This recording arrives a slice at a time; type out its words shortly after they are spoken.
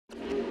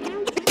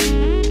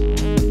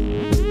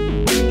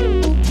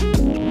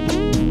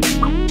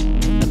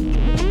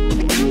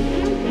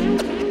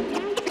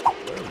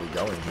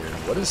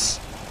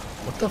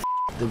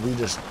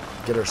just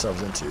get ourselves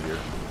into here?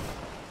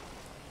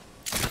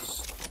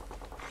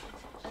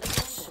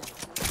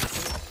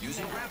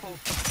 Using grapple.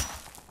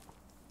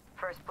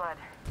 First blood.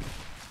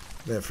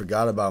 They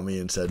forgot about me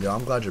and said, yo,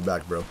 I'm glad you're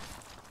back, bro.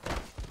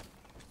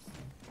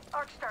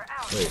 Arcstar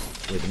out. Wait,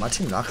 did my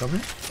team not come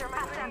here?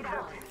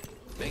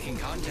 Making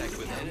contact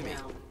with enemy.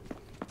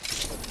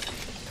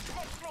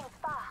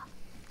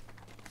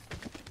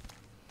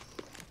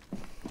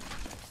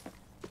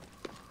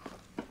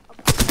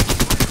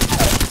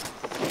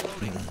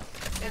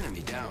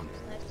 Enemy down.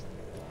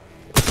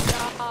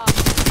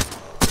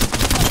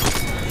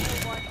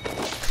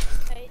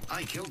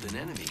 I killed an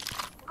enemy.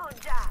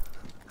 Good job.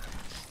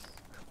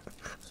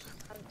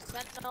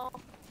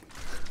 Sentinel.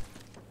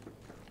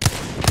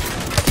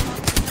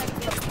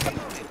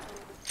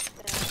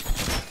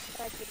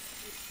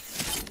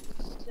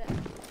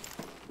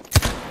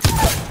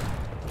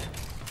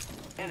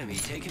 Enemy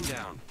taken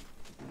down.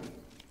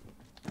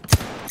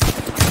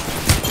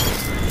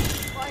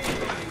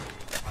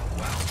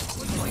 Wow,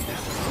 looks like that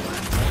was the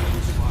last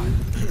squad.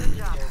 Good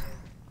job.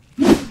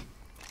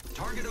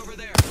 Target over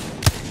there.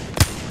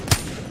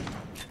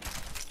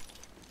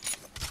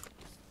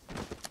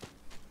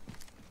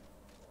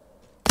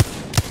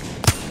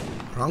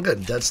 I'm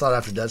getting dead slot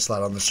after dead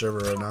slot on the server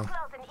right now.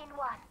 Closing in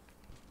one.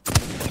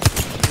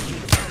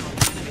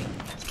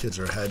 These kids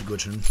are head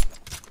glitching.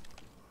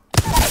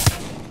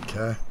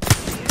 Okay.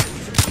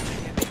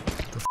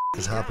 What the f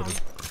is happening?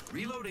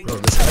 Reloading. Bro,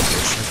 this head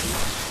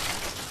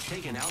glitch.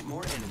 Taking out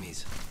more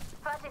enemies.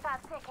 45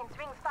 seconds.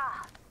 Rings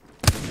far.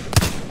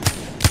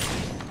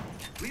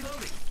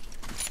 Reloading.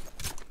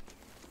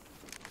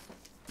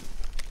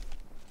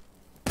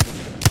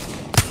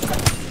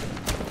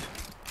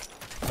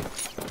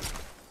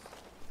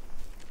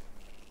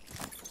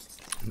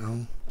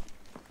 No.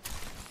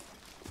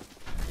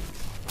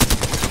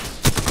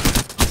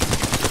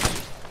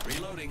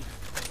 Reloading.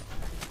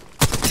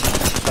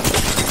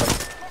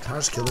 Can I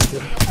just kill this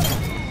kid?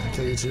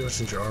 Kill you too? I just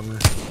need your armor.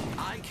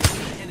 I killed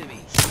an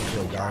enemy.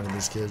 Kill dying to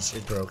these kids.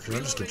 Hey, bro, can I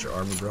just get your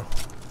armor, bro?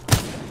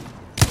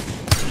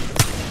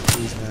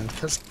 Please, man.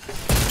 Cause...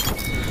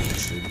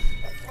 Dude.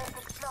 Let's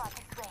explore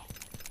this way.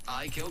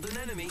 I killed an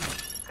enemy.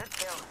 Good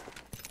kill.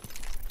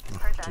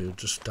 Oh, dude,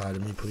 just die to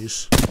me,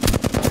 please.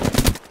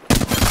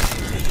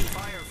 Taking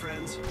fire,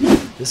 friends.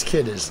 This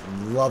kid is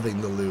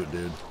loving the loot,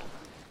 dude.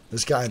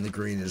 This guy in the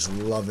green is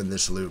loving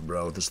this loot,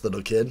 bro. This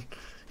little kid,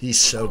 he's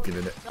soaking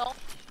in it.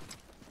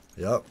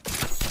 Yep.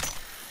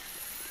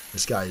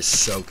 This guy is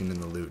soaking in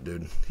the loot,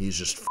 dude. He's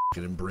just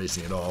fucking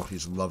embracing it all.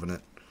 He's loving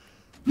it.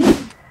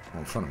 Oh,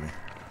 in front of me.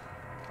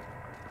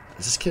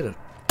 Is this kid a...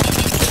 I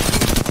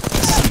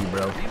see you,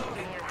 bro.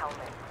 Reloading your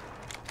helmet.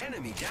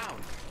 Enemy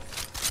down.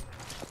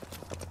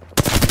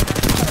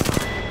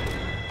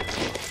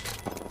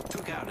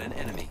 Took out an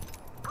enemy.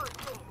 Good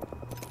kill.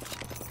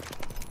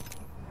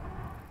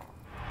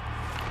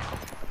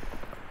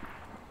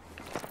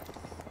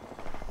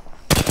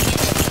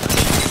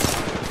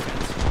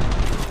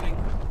 Reloading.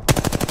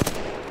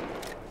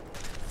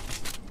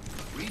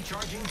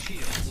 Recharging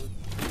shields.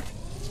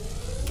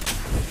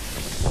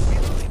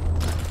 Reloading.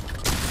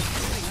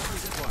 Setting up a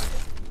zip line.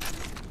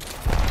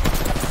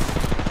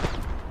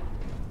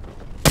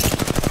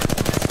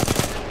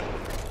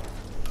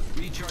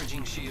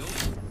 Recharging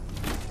shields.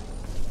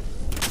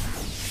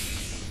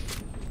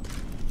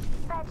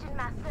 Patching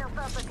myself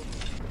up a bit.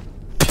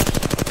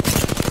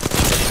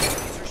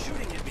 Enemies are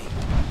shooting at me.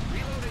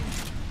 Reloading.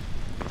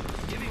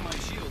 Giving my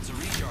shields a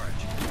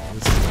recharge.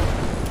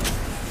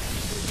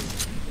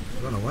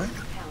 Run away?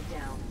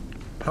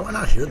 How do I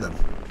not hear them?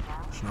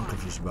 That's what I'm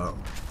confused about.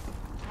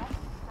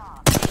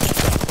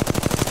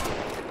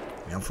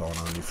 Yeah, I'm falling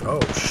on you.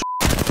 Oh, shit.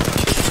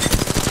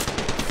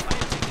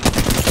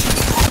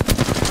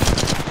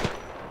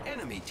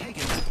 Enemy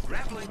taken.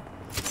 Grappling.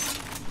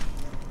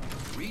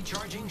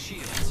 Recharging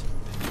shields.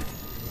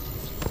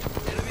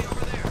 Enemy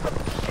over there.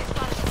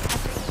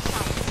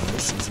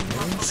 Nice, easy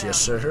names. Yes,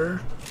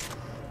 sir.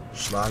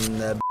 Sliding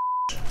that.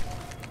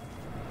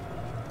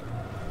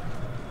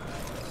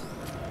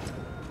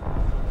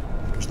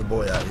 Where's the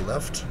boy at? He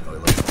left? Oh, he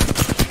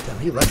left. Damn,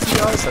 he left you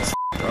guys? That's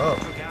f***ed up.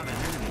 Took out an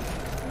enemy.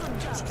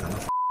 That's kind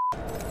of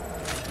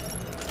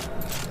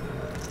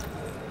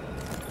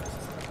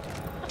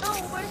Oh,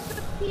 where's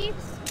the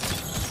piece?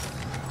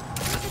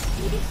 Where's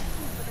the piece?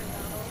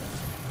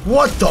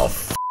 What the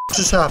f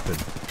just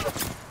happened?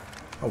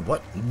 Oh,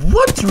 what?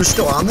 What? You were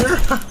still on there?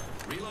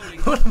 Reloading.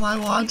 What am I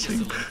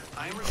watching?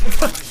 I am recovering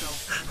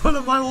myself. What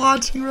am I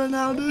watching right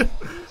now, dude?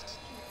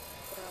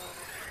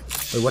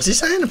 Wait, what's he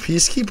saying? A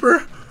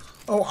peacekeeper?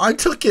 Oh, I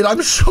took it.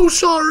 I'm so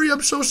sorry.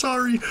 I'm so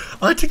sorry.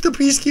 I took the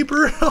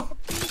peacekeeper.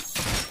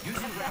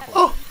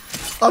 Oh,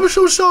 I'm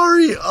so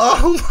sorry.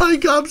 Oh my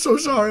god, I'm so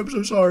sorry. I'm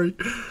so sorry.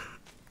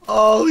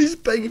 Oh, he's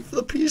begging for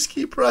the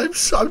peacekeeper. I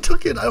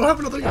took it. I don't have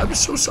another gun. I'm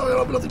so sorry. I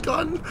don't have another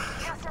gun.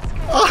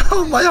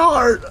 Oh, my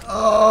heart.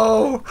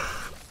 Oh,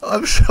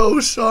 I'm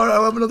so sorry. I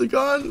don't have another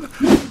gun.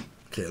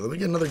 Okay, let me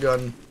get another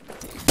gun.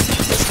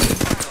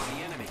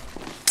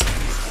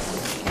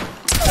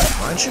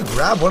 Why don't you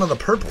grab one of the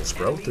purples,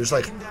 bro? There's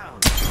like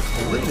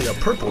Literally a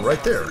purple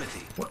right there.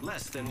 What?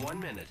 Less than 1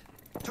 minute.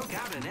 Took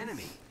out an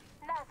enemy.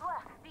 Nice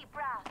work. Be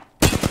proud.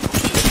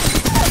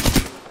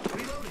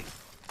 Reloading.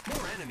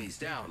 More enemies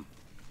down.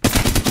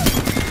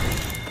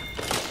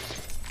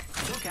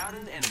 Took out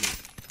an enemy.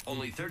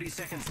 Only 30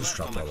 seconds Just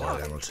left drop on the that light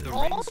clock. ammo too. The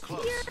Oh, ring's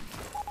close. here.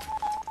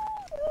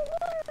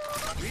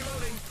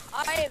 Reloading.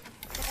 I've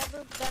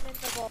never been in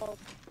the vault.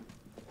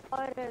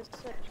 That is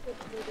such good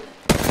loot.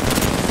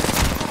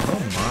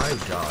 Oh my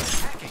god.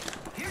 Hacking.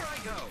 Here I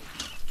go.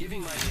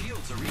 Giving my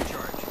shields a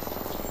recharge.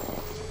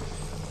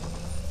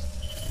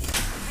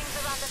 Rings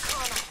around the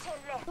corner. 10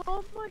 left. So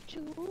much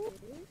loot.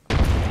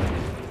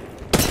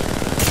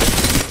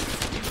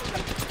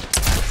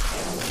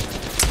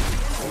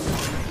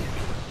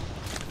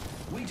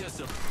 We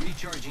just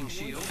recharging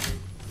shield.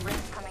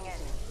 Rings coming in.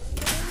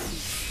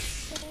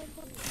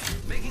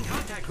 Making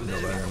contact with No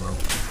light enemy. ammo.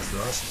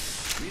 For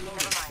us.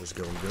 Reloading. It's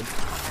going good.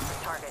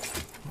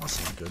 Target.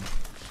 Awesome, good.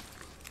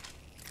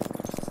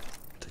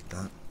 Take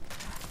that.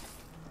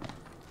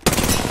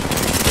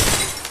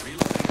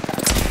 Reloading.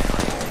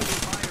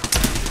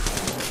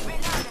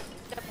 Fire.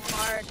 Them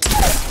hard.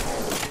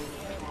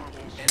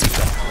 Enemy.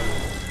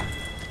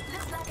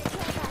 Looks like a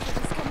care package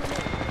is coming in.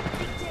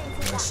 Big James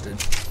is Nice,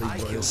 dude. I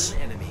Big killed boys.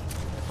 an enemy.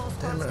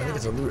 Damn it, I think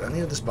it's a loot. I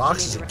need this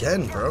boxes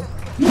again, bro.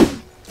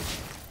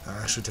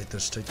 Actually, take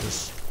this, take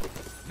this.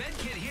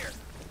 Medkit here.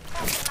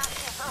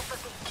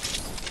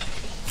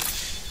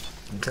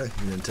 Okay,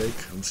 you didn't take.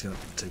 I'm just gonna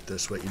take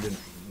this. Wait, you didn't.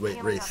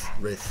 Wait, Wraith.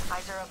 Wraith.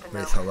 Eyes are open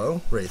Wraith, now.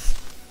 hello? Wraith.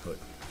 Wait.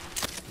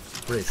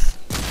 Wraith.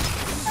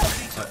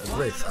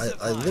 Wraith,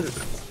 I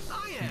literally. I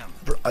am.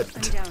 Bro,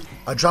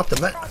 I dropped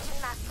a med.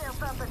 Patching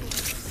myself up a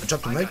bit. I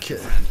dropped a med kit.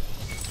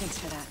 Thanks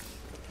for that.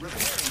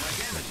 Repairing my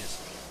damages.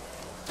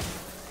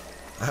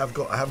 I have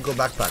go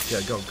backpack.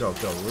 Yeah, go.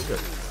 We're good.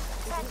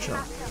 Patching Sure.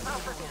 myself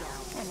up a bit.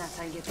 And that's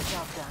how you get the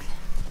job done.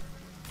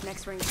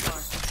 Next ring's far.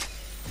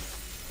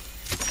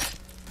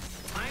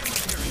 I am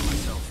repairing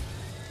myself.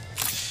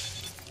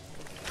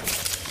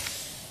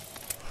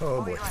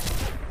 Oh boy.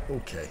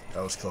 Okay,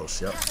 that was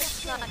close. Yep.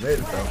 Made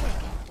it though.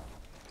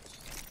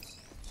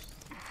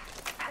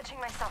 Patching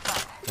myself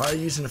up. Why are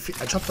you using a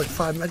I dropped like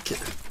 5 med kit.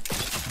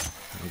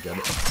 I don't get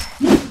it.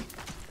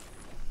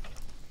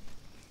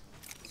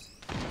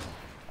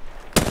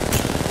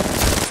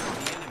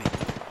 The enemy.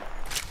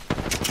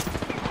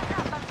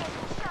 I'm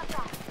getting shot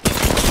at.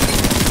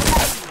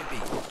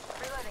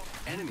 Reloading.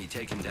 Enemy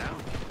taken down.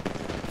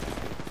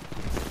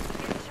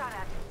 Getting shot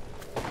at.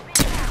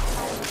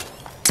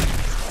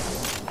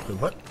 Wait,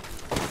 what?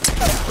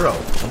 Bro,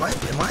 am I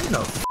in a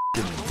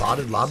f***ing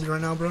botted lobby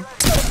right now, bro?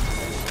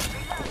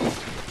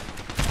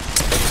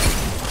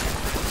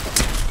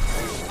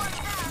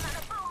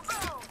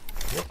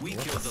 We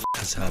What killed the the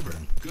f*** is last member.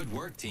 happening? Good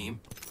work, team.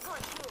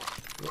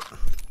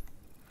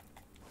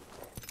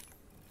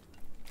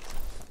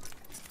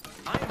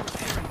 I am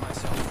repairing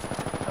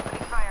myself.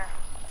 Opening fire.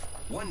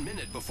 1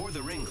 minute before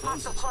the ring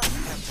closes. We close.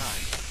 have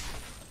time.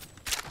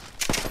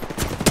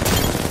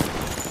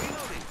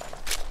 Reloading.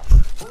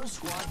 Full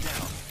squad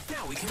down.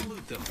 Now we can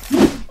loot them.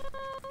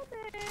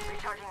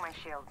 Recharging my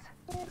shields.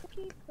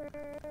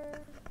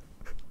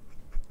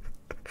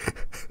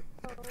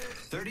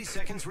 30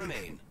 seconds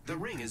remain. The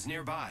ring is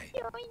nearby.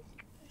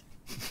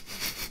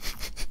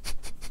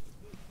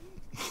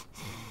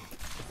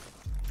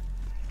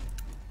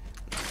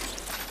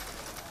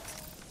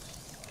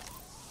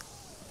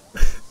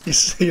 He's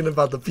singing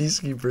about the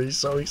Peacekeeper. He's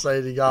so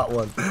excited he got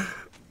one. I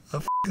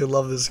f***ing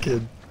love this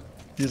kid.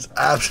 He's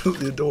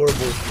absolutely adorable.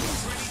 Ready to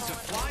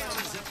fly on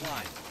a zip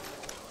line.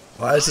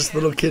 Why is this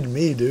little kid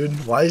me, dude?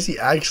 Why is he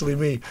actually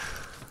me?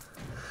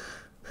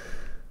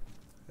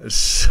 It's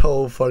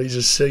so funny,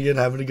 just singing,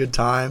 having a good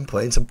time,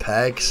 playing some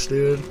packs,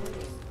 dude.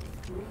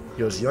 He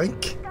goes,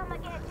 yoink.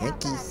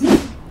 Yankees.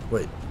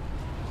 Wait.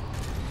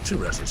 2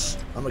 wrestles.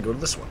 I'm gonna go to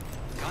this one.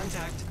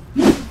 Contact.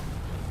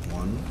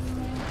 1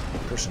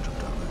 person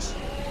jumped out. Nice.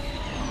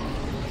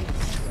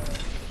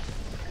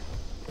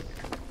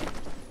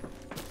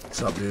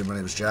 What's up, dude? My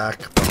name is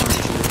Jack.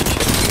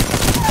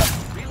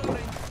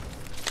 Reloading.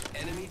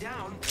 Enemy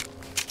down.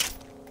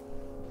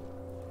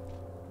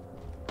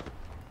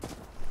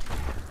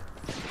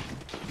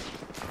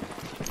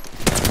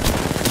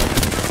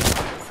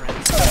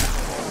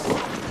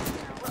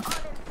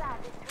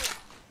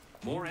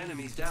 More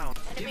enemies down.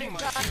 Giving my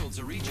shields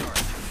a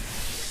recharge.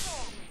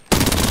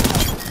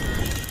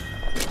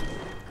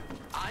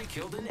 I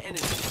killed an enemy.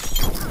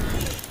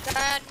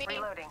 Got me.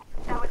 Reloading.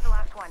 That was the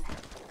last one.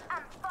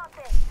 I'm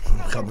spotted.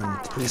 I'm coming.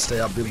 Please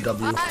stay up,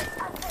 BW.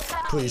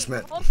 Please,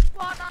 man. Whole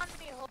squad on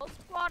me. Whole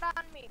squad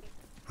on me.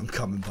 I'm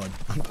coming, bud.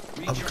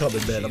 I'm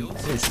coming, man.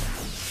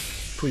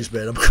 Please,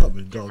 man. I'm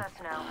coming, dog. Us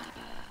now.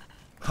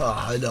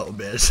 Ah, I know,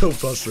 man. It's so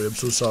frustrating. I'm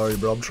so sorry,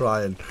 bro. I'm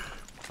trying.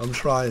 I'm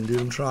trying, dude.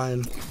 I'm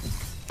trying.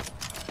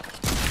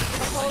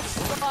 Whole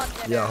squad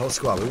there. Yeah, whole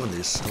squad. We win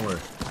these. Don't worry.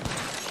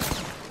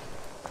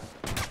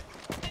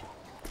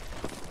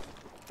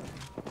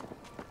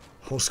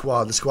 Whole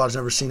squad. The squad's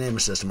never seen aim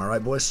assist. Am I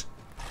right, boys?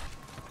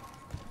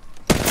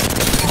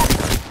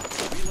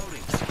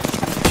 Reloading.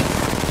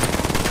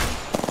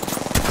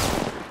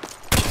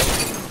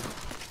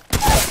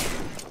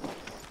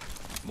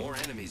 More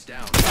enemies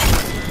down.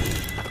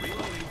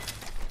 Reloading.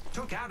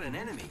 Took out an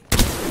enemy.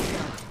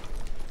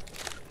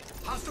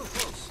 Hostile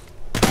close.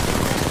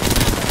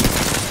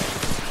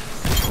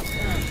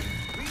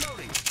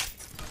 Reloading.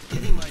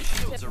 Giving my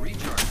shields a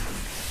recharge.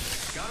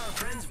 Got our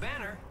friend's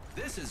banner.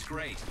 This is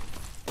great.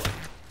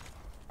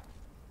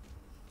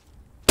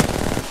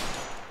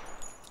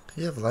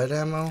 You have light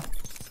ammo?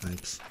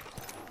 Thanks.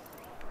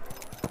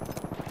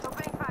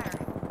 Opening fire.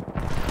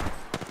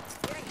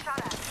 Getting shot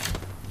at.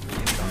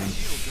 Giving my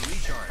shields a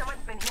recharge.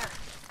 Someone's been here.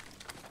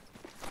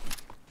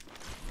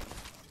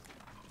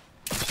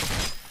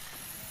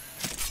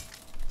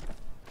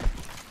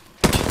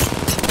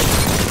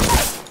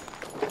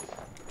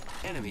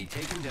 Enemy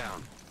taken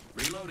down.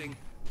 Reloading.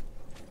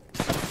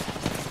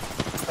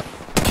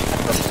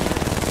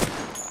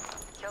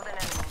 Killed an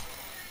enemy.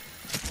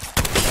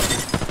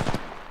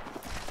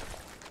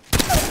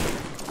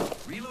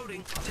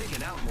 Reloading.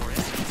 Taking out more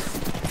enemies.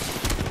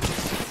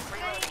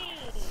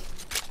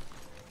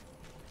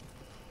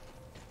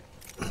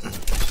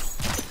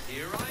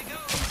 Here I go.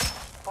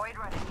 Void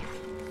running.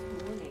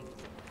 Warning.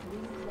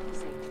 Ring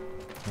closing.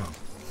 Oh,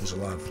 he's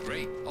alive.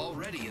 Great.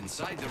 Already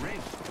inside the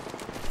ring.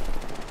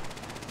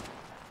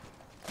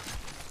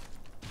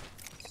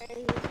 He's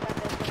got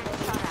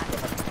this Shot at.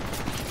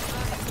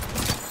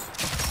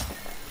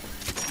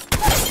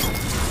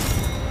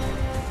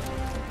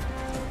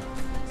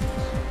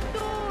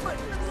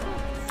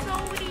 so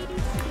easy.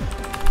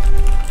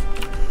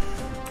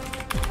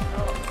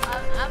 Oh,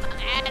 I'm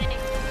adding.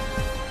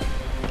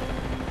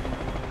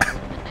 I'm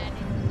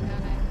adding this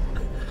guy.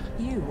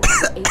 You are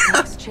the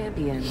Apex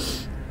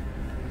champions.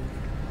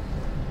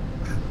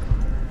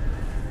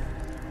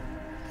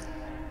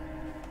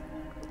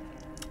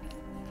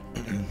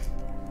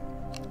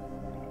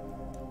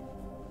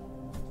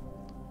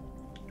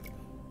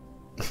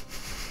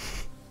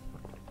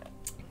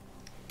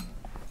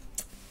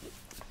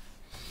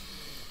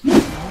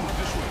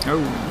 Oh,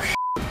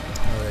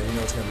 Alright, you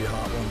know it's gonna be a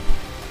hot one.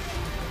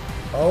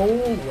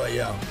 Oh, well,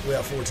 yeah. We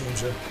have 4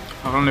 teams here.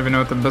 I don't even know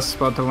what the best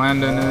spot to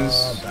land in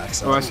is.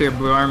 Backside. Oh, I see a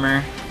blue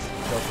armor.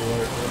 Go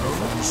for it.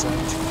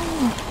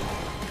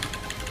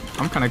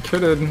 I'm kind of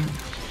kitted.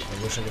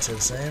 I wish I could say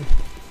the same.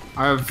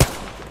 I have.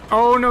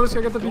 Oh no, this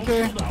guy got the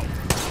PK. I'm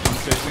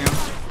chasing him.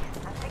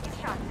 I'm taking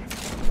shots.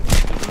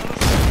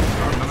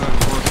 Oh, none of that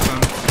close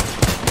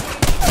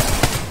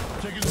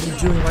What are you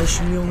doing? Why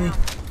should you me?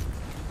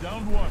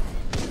 Down one.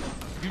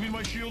 Give me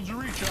my shields to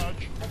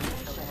recharge.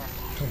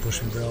 Don't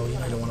push me, bro. You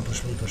know you don't want to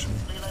push me. Push me.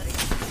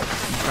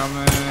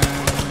 coming.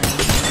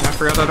 I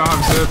forgot I don't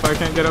have zip. I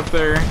can't get up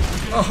there.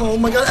 Oh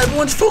my god,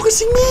 everyone's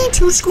focusing me!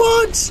 2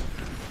 squads!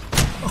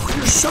 Oh,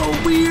 you're so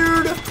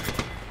weird!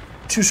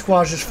 2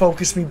 squads just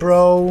focused me,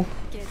 bro.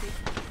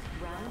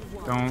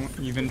 Don't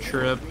even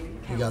trip.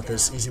 You got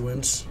this. Easy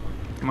wins.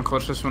 I'm gonna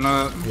clutch this one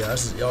up. Yeah,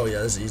 this is, oh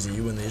yeah, this is easy.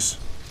 You win these.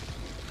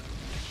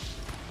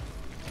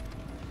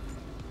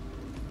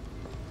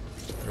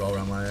 They're all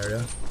around my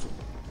area.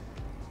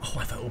 Oh,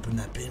 if I opened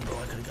that bin, bro,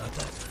 I could've got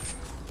that.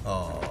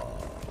 Oh.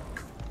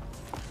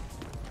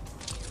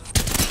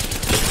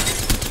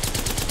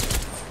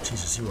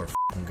 Jesus, you are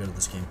f***ing good at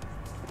this game.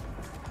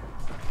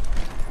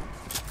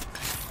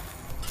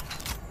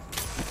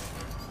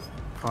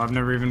 Oh, I've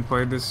never even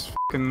played this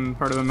fucking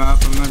part of the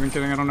map. I'm not even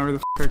kidding. I don't know where the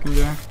fuck I can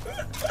go.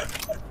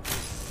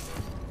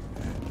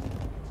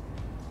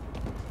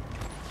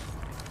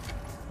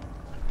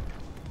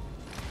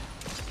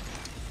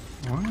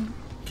 What?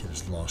 Kid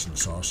is lost in the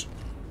sauce.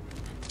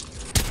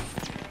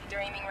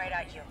 They're aiming right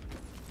at you.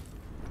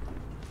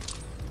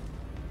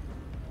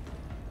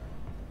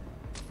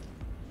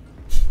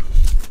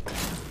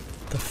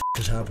 What the f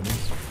is happening?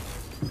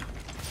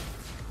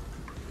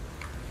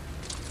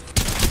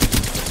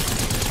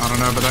 I don't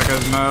know, but that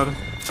guy's mad.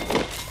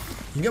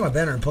 You can get my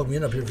banner and plug me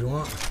in up here if you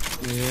want.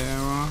 Yeah,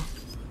 well.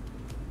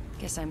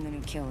 Guess I'm the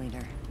new kill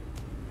leader.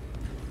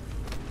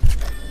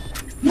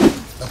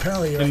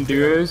 Apparently, In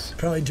duos?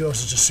 Apparently,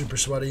 DUOS is just super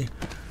sweaty.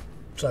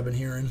 So I've been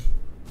hearing.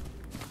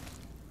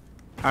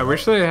 I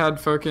wish they had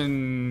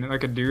fucking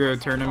like a duo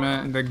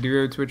tournament, like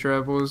duo Twitch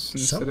rivals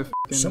instead of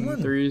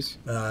fucking threes.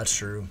 That's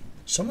true.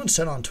 Someone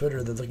said on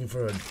Twitter they're looking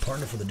for a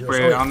partner for the DUOS.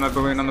 Wait, on the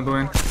balloon, on the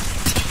balloon.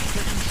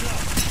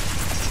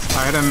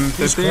 I hit him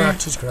 50. He's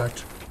cracked. He's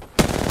cracked.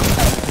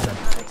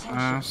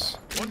 Nice.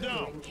 One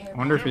down. I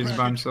wonder if he's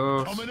by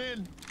himself. Coming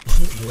in.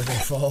 Where they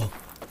fall.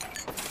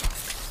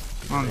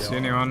 I don't see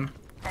anyone.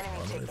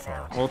 Where they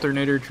fall.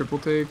 Alternator, triple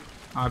take.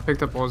 I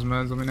picked up all his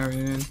meds. Let me know what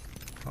you need.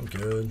 I'm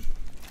good.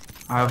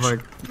 I have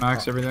like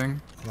max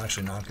everything. I'm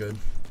actually not good.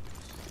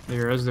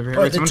 Your res over here.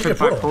 Oh, Wait, they someone took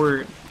took a photo. my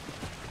port.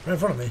 Right in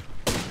front of me.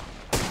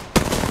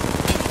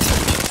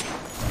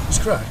 He's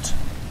cracked.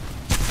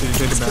 Did you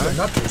take it back?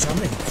 Not good. It's on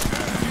me.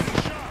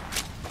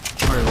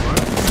 Wait,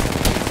 what?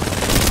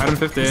 Item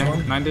 50, There's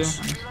one. 90.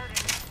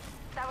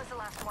 That was the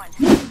last one.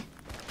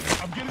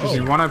 I'm getting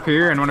There's one up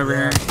here and one over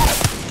here.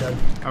 Dead.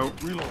 Oh.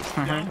 reload. He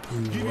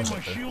Give me was my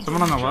up there. shields.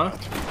 Someone on the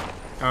left?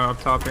 Oh, up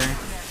top here.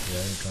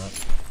 Yeah, he caught.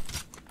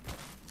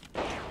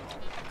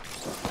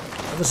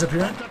 Have a zip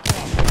here.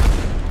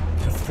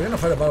 They're gonna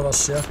fight above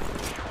us, yeah.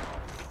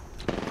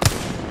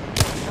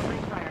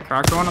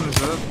 Cracked one on the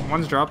zip.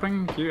 One's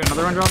dropping.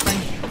 Another one dropping.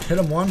 Hit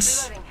him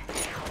once.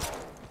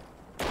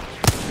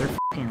 They're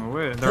fucking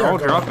lit. They're They are all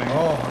going dropping.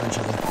 all on each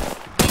other.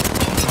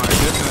 My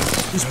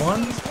goodness. He's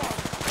one.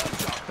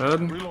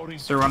 Good.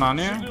 Is there one on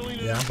you?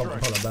 Yeah, I'm pulling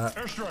that.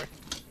 Airstrike.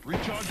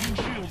 Recharging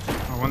shields.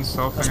 Oh, one's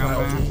That's selfing my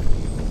on ulti. me.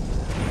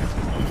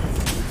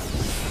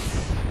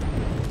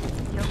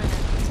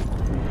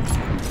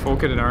 Full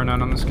kitted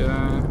R9 on this guy.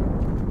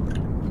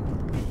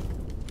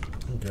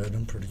 I'm good.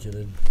 I'm pretty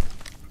kitted.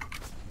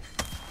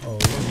 Oh,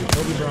 look at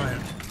Kobe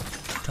Bryant.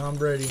 Tom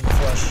Brady in the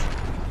flesh.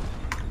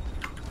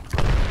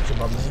 He's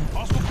above me.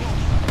 Hostile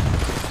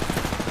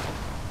close.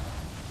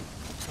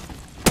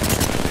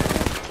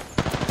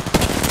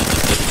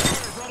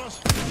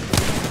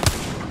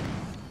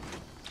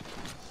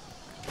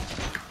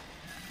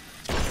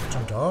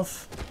 Jumped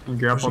off. He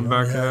grappled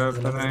Where's back he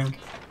going? up, Yeah, I think.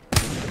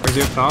 Where's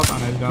he up top? Oh,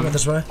 no, he's Coming done.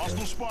 this way.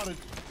 Hostile spotted.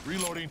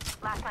 Reloading.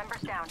 Last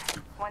members down.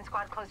 One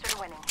squad closer to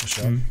winning. Good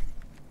shot.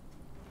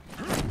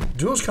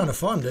 Duel's kind of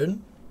fun,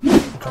 dude. I'm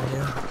coming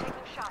here. Taking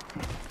shots.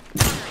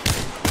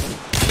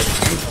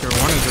 Sure,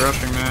 one is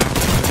rushing, man.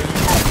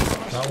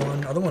 That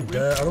one. Other one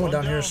dead. Other one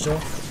down here still.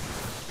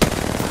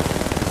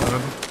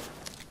 Good.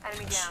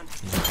 Enemy down.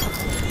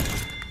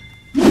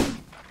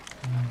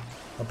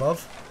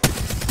 Above.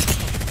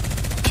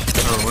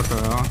 Oh, what the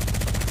hell?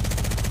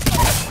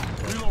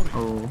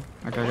 Oh,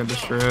 that guy got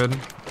destroyed. Yeah,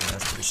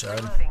 that's pretty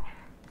sad. Loading.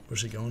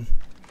 Where's he going?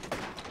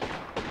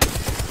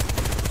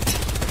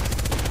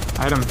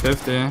 I hit him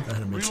 50. I had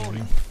him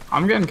mid-team.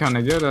 I'm getting kind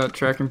of good at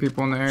tracking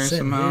people in the air Same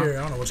somehow. here.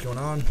 I don't know what's going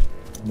on.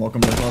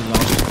 Welcome to the club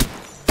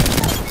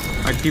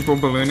now. Like people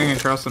ballooning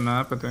across the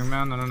map with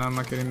wingman. I don't know, I'm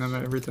not getting them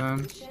every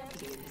time.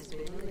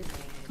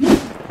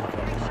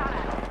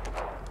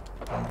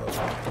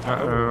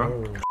 Uh-oh.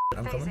 Oh, shit,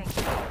 I'm coming.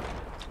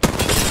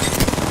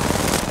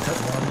 Cut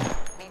one.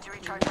 Need to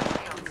recharge my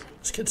shields.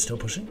 This kid's still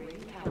pushing.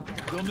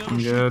 They'll never I'm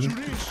shoot good.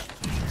 through these.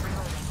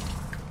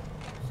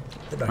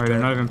 They're back Wait, they're there.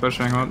 not even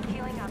pushing. What?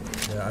 Healing up.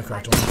 Yeah, I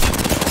cracked one.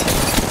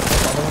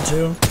 Other one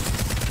too.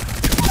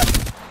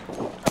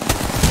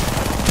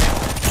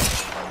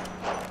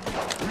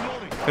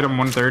 Hit him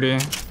 130.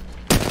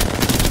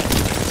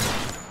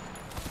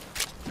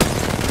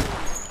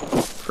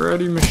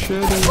 Freddy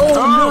Machete. Oh,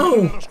 no!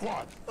 Another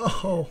squad.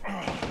 Oh.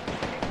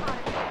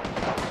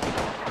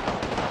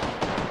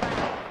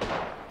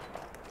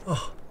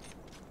 Oh.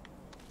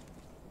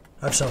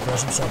 I'm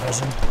self-resing,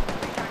 self-resing.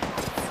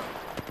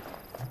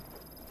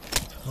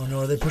 Oh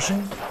no, are they pushing?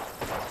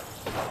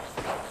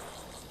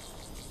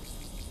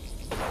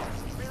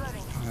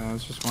 Yeah,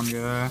 it's just one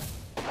guy.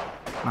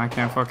 I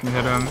can't fucking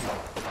hit him.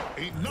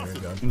 Ain't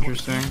nothing.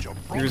 Interesting.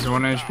 He was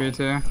 1 HP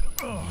too.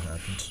 What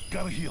happened?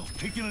 Gotta heal.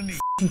 Taking a knee.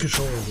 Fucking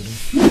controller, did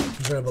he?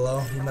 He's right below.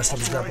 He messed up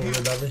his grapple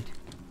really badly.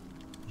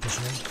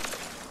 Pushing him.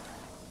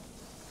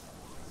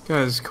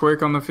 Guys,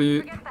 quick on the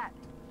feet. Forget that.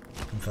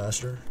 I'm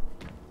faster.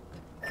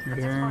 Right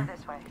here.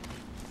 This way.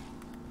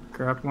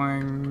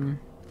 Grappling.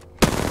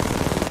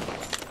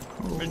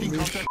 Making Holy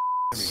contact.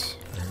 shit.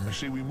 I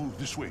say we move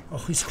this way. Oh,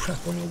 he's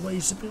grappling away,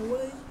 zipping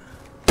away.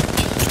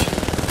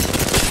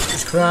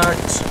 He's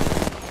cracked.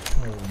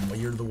 Oh, my,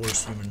 you're the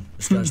worst human.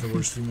 This guy's the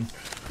worst human.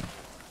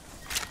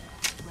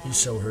 He's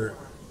so hurt.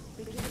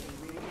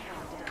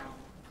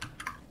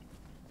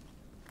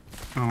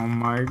 Oh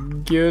my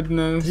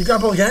goodness. Did you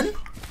grapple again?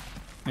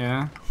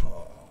 Yeah.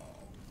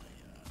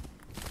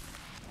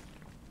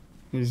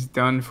 He's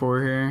done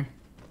for here.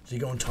 Is he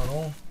going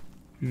tunnel?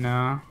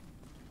 No.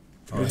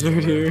 Oh, He's he's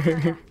right over there.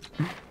 here.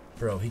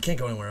 Bro, he can't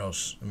go anywhere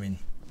else. I mean,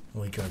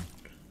 well, he could.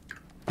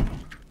 I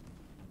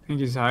think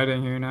he's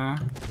hiding here now.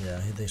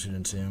 Yeah, he thinks we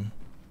didn't see him.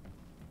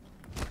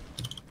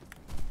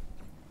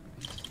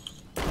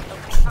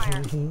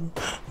 Fire. Oh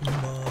my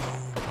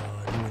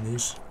god, you win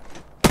these.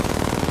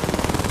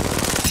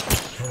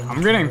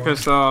 I'm getting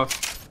pissed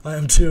off. I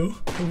am too.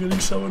 I'm getting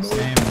so annoyed.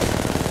 Same.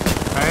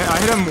 I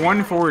hit him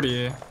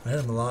 140. I hit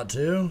him a lot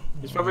too.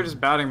 He's probably just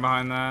batting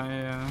behind that,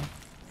 yeah.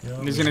 You know,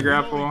 And he's gonna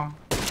grapple.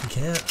 He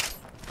can't.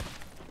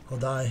 He'll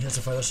die. He has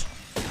to fight us.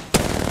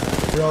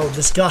 Bro,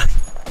 this guy.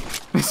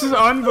 This is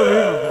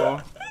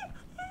unbelievable.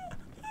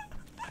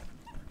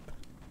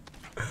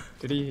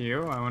 Did he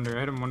heal? I wonder. I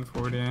hit him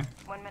 140.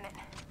 1 minute.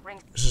 Ring.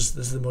 This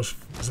is the most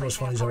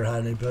fun he's ever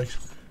had in Apex.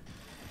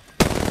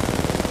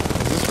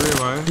 Is this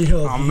real life?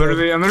 Heal, I'm heal.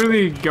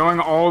 literally going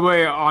all the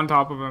way on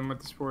top of him with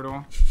this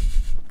portal.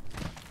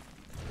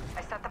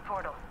 I set the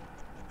portal.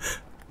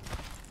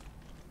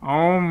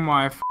 Oh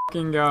my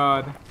fucking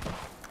god.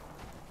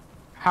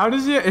 How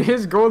does he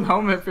his gold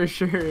helmet for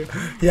sure?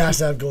 He has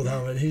to have gold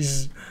helmet. He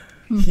is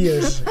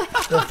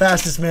the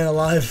fastest man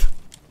alive.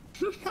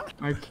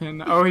 I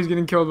can't. Oh, he's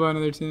getting killed by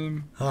another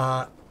team.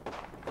 Opening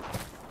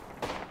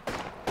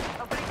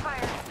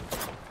fire. I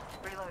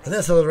Reloading. think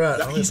that's the other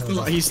rat. I think that's the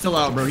other rat. He's still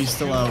out, bro. He's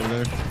still out over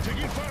there.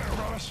 Taking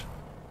fire, Ross.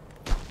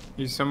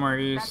 He's somewhere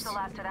That's east. the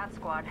last of that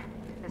squad.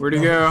 Where'd he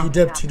He go?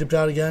 dipped. He dipped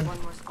out again.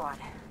 One more squad.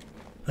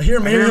 I hear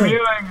him. I I hear hear him him.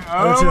 healing.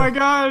 Oh, Oh too. my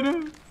god.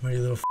 Where you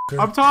little fucker?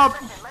 Up top.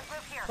 Let's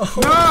move here.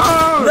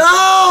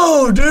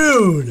 No,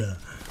 dude!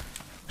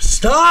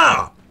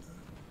 Stop!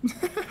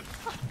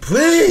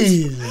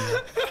 Please!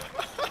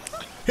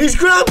 He's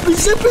grabbing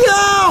me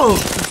out!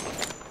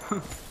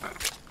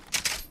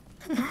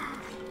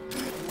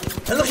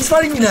 And look, he's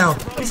fighting me now!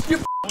 He's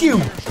f you!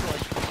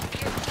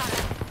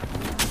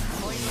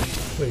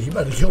 Wait, he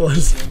about to kill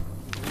us.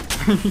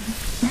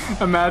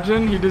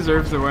 Imagine, he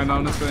deserves the win,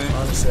 honestly.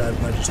 Honestly, I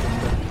might just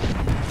end it.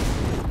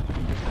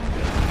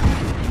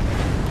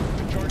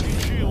 Charging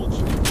shields.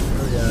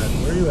 Where are you at?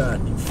 Where are you at?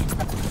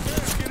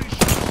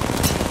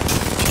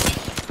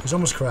 He's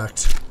almost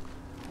cracked.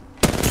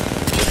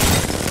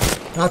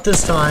 Not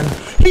this time.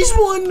 He's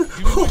won!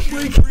 Oh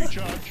my god.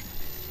 Recharge.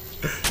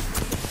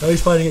 No,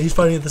 he's fighting it. He's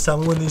fighting it this time.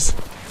 We win these.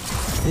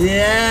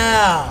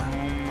 Yeah!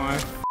 Oh my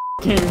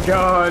fucking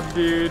god,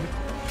 dude.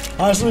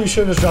 Honestly, we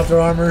should have just dropped our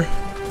armor.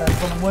 That's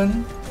for the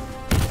win.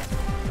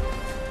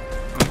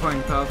 I'm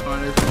playing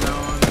Pathfinder from now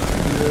on. Do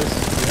this.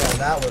 Yeah,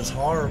 that was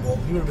horrible.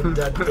 You would have been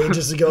dead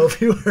ages ago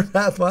if you were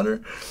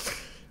Pathfinder.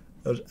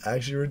 That was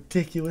actually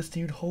ridiculous,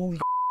 dude. Holy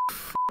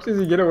How does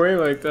he get away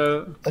like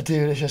that?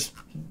 dude, it's just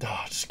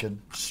good.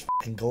 Just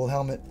fucking gold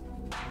helmet.